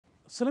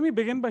So let me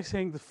begin by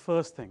saying the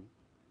first thing.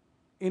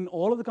 In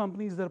all of the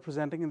companies that are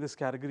presenting in this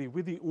category,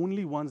 we're the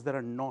only ones that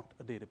are not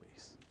a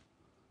database.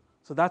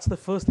 So that's the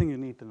first thing you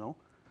need to know.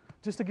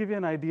 Just to give you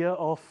an idea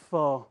of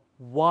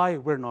why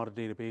we're not a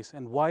database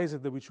and why is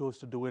it that we chose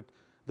to do it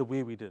the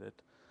way we did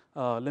it.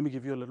 Let me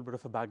give you a little bit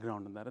of a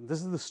background on that. And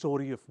this is the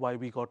story of why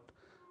we got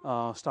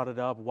started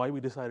up, why we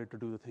decided to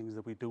do the things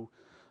that we do.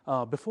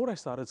 Before I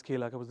started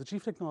ScaleArc, I was the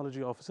Chief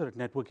Technology Officer at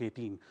Network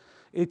 18.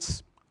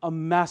 It's a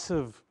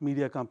massive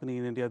media company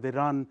in India. They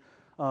run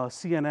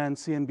CNN,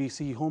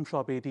 CNBC, Home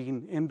Shop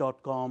 18,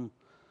 in.com,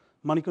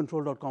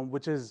 moneycontrol.com,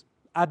 which is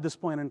at this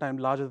point in time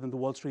larger than the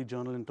Wall Street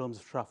Journal in terms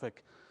of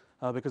traffic,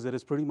 because it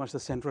is pretty much the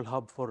central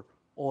hub for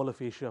all of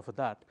Asia for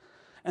that.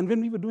 And when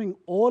we were doing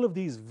all of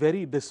these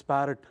very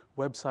disparate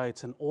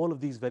websites and all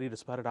of these very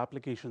disparate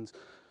applications,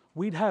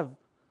 we'd have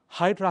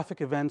high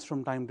traffic events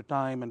from time to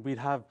time, and we'd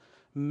have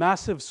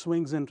massive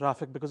swings in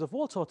traffic because of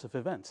all sorts of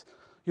events.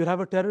 You'd have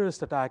a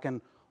terrorist attack,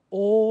 and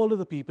all of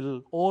the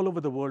people all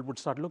over the world would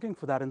start looking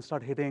for that and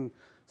start hitting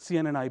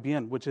CNN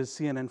IBN, which is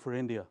CNN for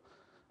India.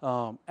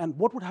 And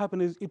what would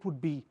happen is it would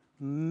be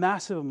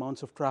massive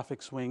amounts of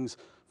traffic swings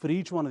for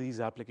each one of these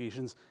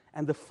applications.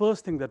 And the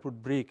first thing that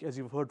would break, as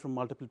you've heard from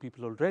multiple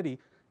people already,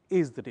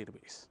 is the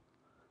database.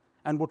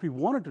 And what we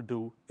wanted to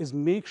do is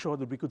make sure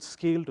that we could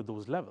scale to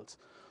those levels.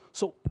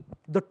 So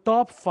the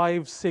top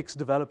 5, 6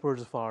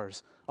 developers of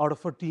ours, out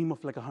of a team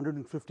of like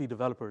 150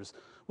 developers,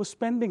 were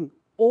spending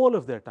all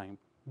of their time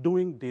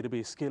doing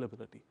database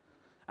scalability.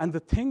 And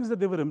the things that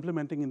they were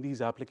implementing in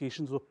these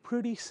applications were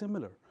pretty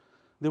similar.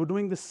 They were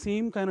doing the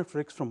same kind of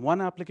tricks from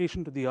one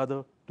application to the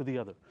other,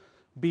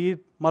 be it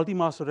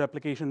multi-master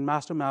replication,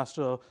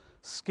 master-master,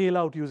 scale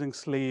out using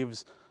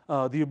slaves,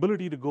 the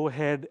ability to go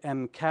ahead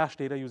and cache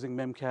data using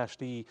memcached,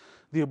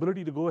 the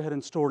ability to go ahead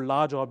and store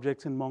large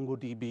objects in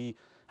MongoDB,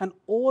 and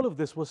all of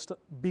this was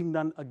being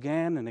done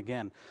again and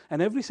again.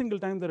 And every single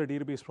time that a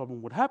database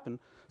problem would happen,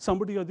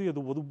 somebody or the other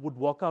would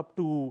walk up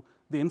to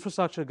the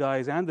infrastructure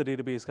guys and the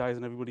database guys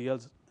and everybody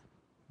else,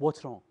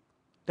 what's wrong?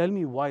 Tell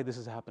me why this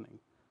is happening.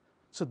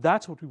 So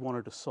that's what we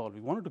wanted to solve.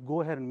 We wanted to go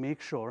ahead and make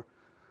sure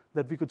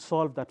that we could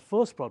solve that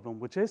first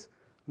problem, which is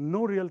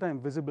no real-time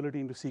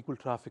visibility into SQL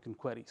traffic and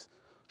queries.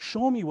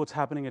 Show me what's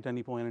happening at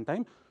any point in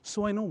time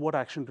so I know what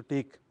action to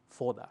take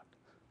for that.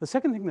 The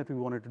second thing that we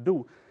wanted to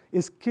do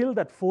is kill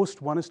that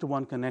forced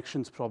one-to-one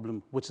connections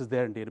problem, which is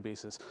there in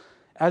databases.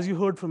 As you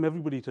heard from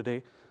everybody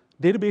today,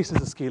 databases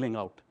are scaling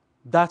out.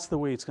 That's the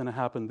way it's going to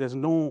happen. There's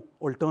no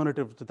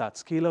alternative to that.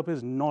 Scale up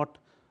is not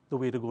the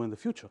way to go in the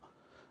future.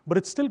 But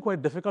it's still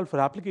quite difficult for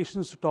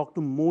applications to talk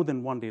to more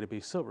than one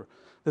database server.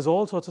 There's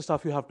all sorts of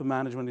stuff you have to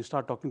manage when you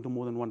start talking to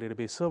more than one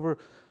database server,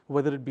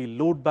 whether it be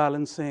load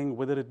balancing,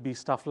 whether it be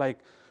stuff like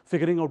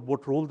figuring out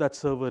what role that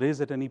server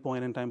is at any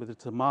point in time, whether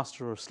it's a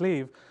master or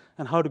slave,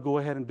 and how to go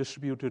ahead and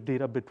distribute your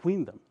data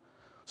between them.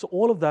 So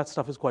all of that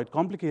stuff is quite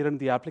complicated, and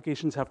the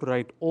applications have to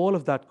write all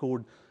of that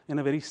code in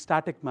a very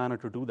static manner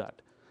to do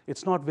that.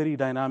 It's not very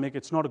dynamic.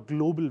 It's not a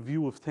global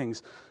view of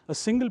things. A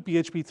single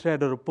PHP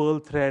thread or a Perl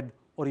thread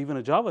or even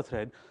a Java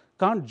thread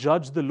can't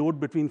judge the load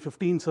between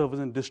 15 servers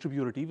and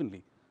distribute it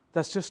evenly.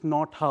 That's just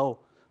not how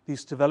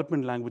these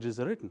development languages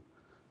are written.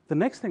 The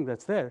next thing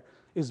that's there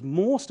is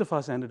most of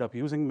us ended up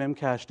using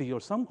memcached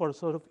or some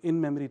sort of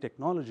in-memory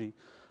technology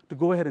to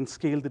go ahead and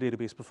scale the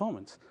database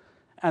performance.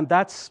 And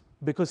that's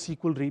because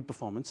SQL read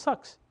performance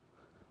sucks.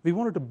 We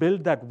wanted to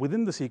build that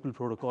within the SQL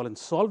protocol and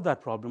solve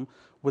that problem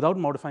without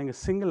modifying a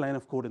single line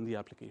of code in the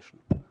application.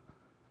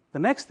 The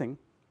next thing,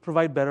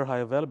 provide better high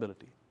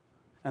availability.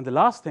 And the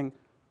last thing,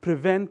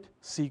 prevent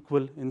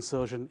SQL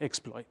insertion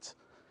exploits.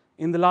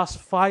 In the last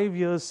 5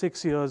 years,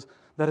 6 years,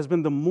 that has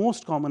been the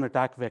most common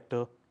attack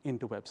vector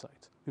into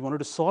websites. We wanted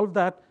to solve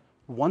that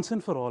once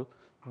and for all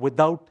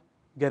without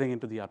getting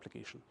into the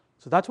application.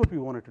 So that's what we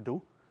wanted to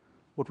do.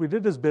 What we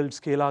did is build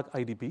ScaleArc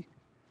IDP.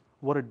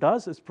 What it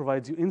does is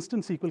provides you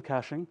instant SQL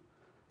caching.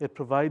 It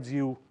provides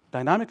you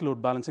dynamic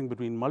load balancing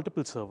between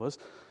multiple servers.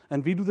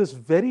 And we do this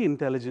very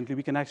intelligently.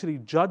 We can actually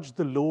judge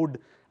the load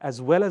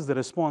as well as the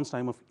response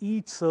time of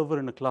each server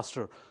in a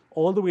cluster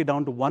all the way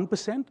down to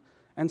 1%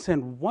 and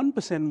send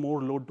 1%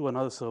 more load to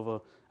another server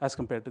as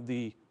compared to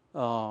the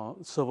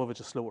server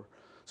which is slower.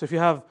 So if you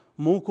have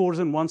more cores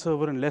in one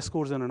server and less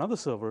cores in another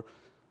server,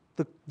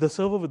 the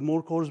server with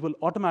more cores will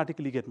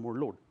automatically get more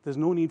load. There's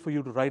no need for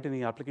you to write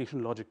any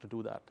application logic to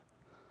do that.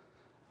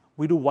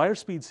 We do wire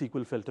speed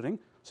SQL filtering.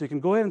 So you can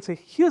go ahead and say,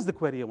 here's the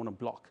query I want to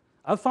block.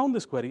 I found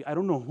this query. I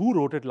don't know who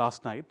wrote it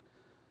last night.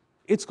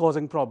 It's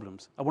causing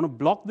problems. I want to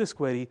block this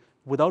query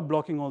without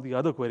blocking all the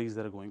other queries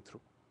that are going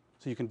through.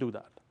 So you can do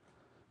that.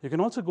 You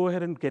can also go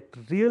ahead and get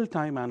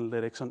real-time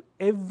analytics on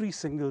every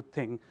single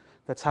thing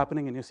that's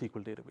happening in your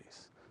SQL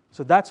database.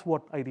 So that's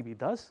what IDB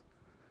does.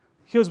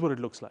 Here's what it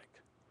looks like.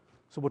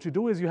 So what you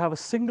do is you have a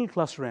single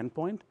cluster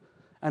endpoint,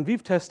 and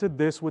we've tested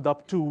this with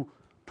up to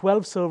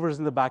 12 servers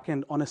in the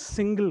backend on a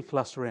single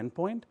cluster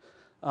endpoint,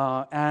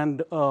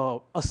 and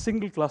a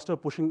single cluster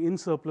pushing in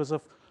surplus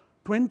of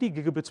 20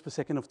 gigabits per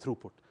second of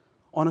throughput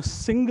on a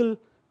single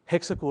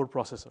hexacore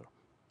processor.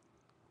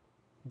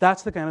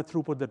 That's the kind of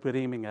throughput that we're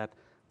aiming at.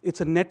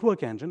 It's a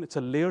network engine. It's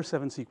a layer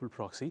 7 SQL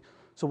proxy.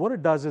 So what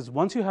it does is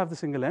once you have the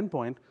single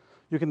endpoint,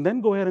 you can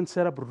then go ahead and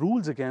set up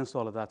rules against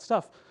all of that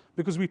stuff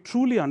because we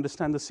truly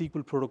understand the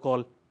SQL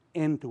protocol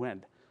end to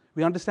end.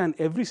 We understand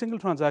every single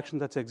transaction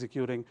that's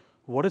executing,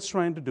 what it's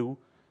trying to do,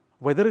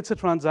 whether it's a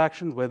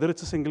transaction, whether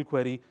it's a single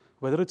query,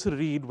 whether it's a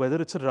read,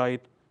 whether it's a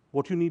write,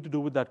 what you need to do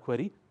with that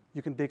query,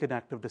 you can take an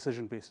active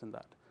decision based on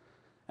that.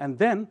 And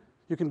then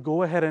you can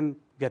go ahead and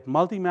get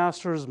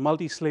multi-masters,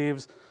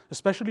 multi-slaves,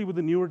 especially with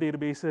the newer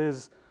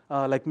databases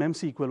like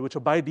MemSQL, which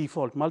are by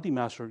default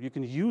multi-master. You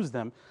can use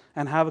them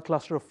and have a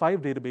cluster of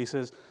 5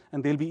 databases,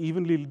 and they'll be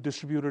evenly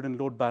distributed and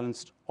load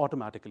balanced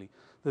automatically.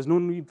 There's no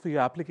need for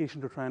your application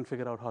to try and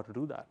figure out how to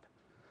do that.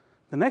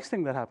 The next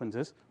thing that happens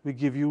is we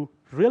give you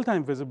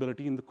real-time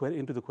visibility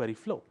into the query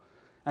flow.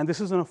 And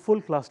this is on a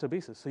full cluster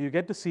basis. So you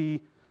get to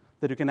see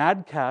that you can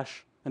add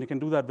cache, and you can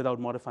do that without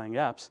modifying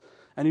apps.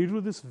 And you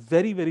do this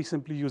very, very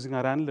simply using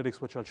our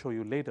analytics, which I'll show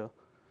you later.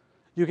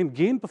 You can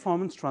gain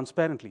performance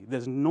transparently.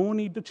 There's no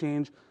need to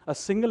change a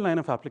single line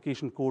of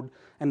application code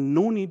and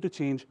no need to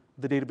change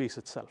the database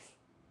itself.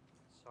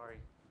 Sorry,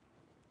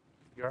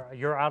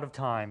 you're out of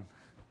time.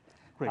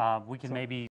 Great. We can maybe